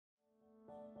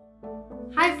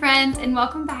Hi friends, and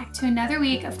welcome back to another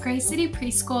week of Grace City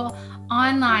Preschool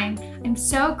online. I'm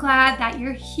so glad that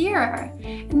you're here.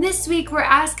 And this week we're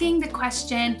asking the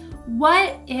question,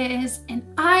 what is an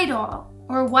idol,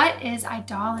 or what is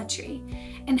idolatry?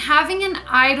 And having an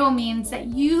idol means that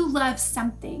you love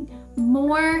something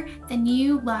more than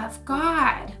you love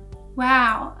God.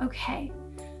 Wow, okay.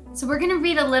 So we're gonna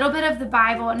read a little bit of the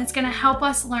Bible, and it's gonna help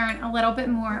us learn a little bit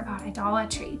more about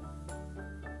idolatry.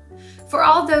 For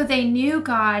although they knew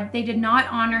God, they did not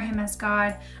honor him as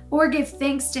God or give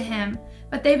thanks to him,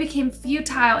 but they became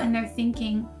futile in their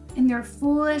thinking, and their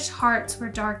foolish hearts were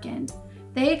darkened.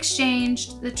 They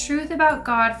exchanged the truth about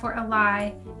God for a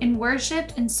lie and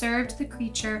worshiped and served the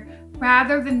creature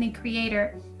rather than the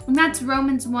Creator. And that's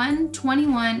Romans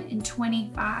 1:21 and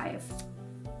 25.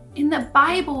 In the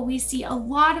Bible, we see a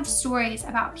lot of stories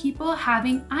about people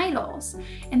having idols,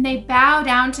 and they bow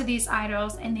down to these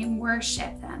idols and they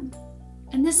worship them.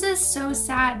 And this is so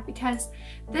sad because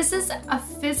this is a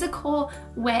physical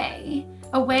way,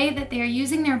 a way that they are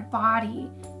using their body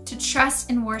to trust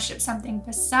and worship something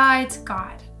besides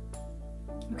God.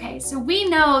 Okay, so we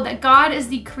know that God is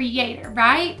the creator,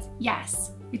 right?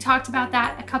 Yes, we talked about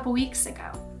that a couple weeks ago.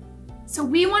 So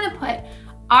we want to put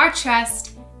our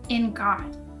trust in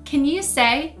God. Can you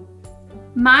say,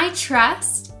 my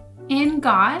trust in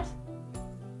God?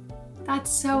 That's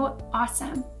so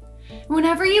awesome.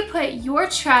 Whenever you put your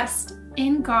trust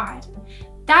in God,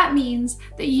 that means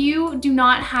that you do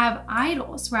not have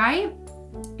idols, right?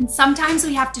 And sometimes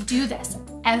we have to do this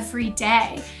every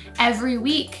day, every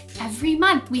week, every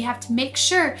month. We have to make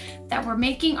sure that we're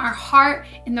making our heart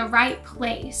in the right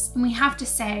place. And we have to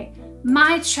say,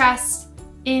 my trust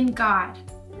in God,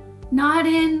 not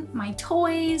in my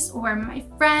toys or my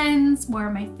friends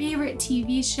or my favorite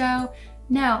TV show.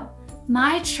 No,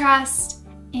 my trust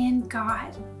in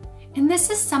God. And this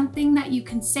is something that you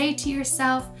can say to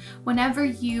yourself whenever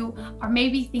you are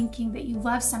maybe thinking that you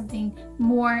love something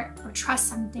more or trust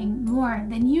something more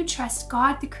than you trust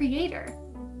God the Creator.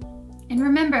 And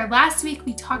remember, last week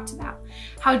we talked about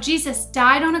how Jesus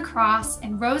died on a cross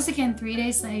and rose again 3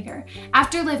 days later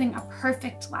after living a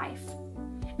perfect life.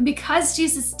 And because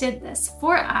Jesus did this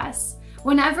for us,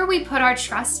 whenever we put our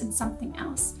trust in something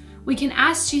else, we can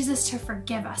ask Jesus to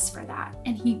forgive us for that,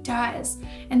 and he does.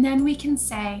 And then we can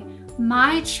say,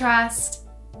 my trust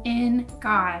in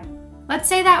God. Let's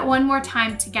say that one more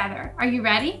time together. Are you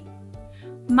ready?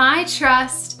 My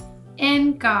trust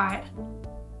in God.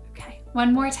 Okay,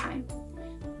 one more time.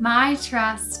 My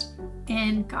trust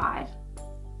in God.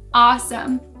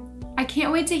 Awesome. I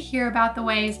can't wait to hear about the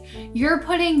ways you're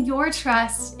putting your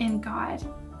trust in God.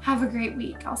 Have a great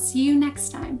week. I'll see you next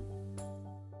time.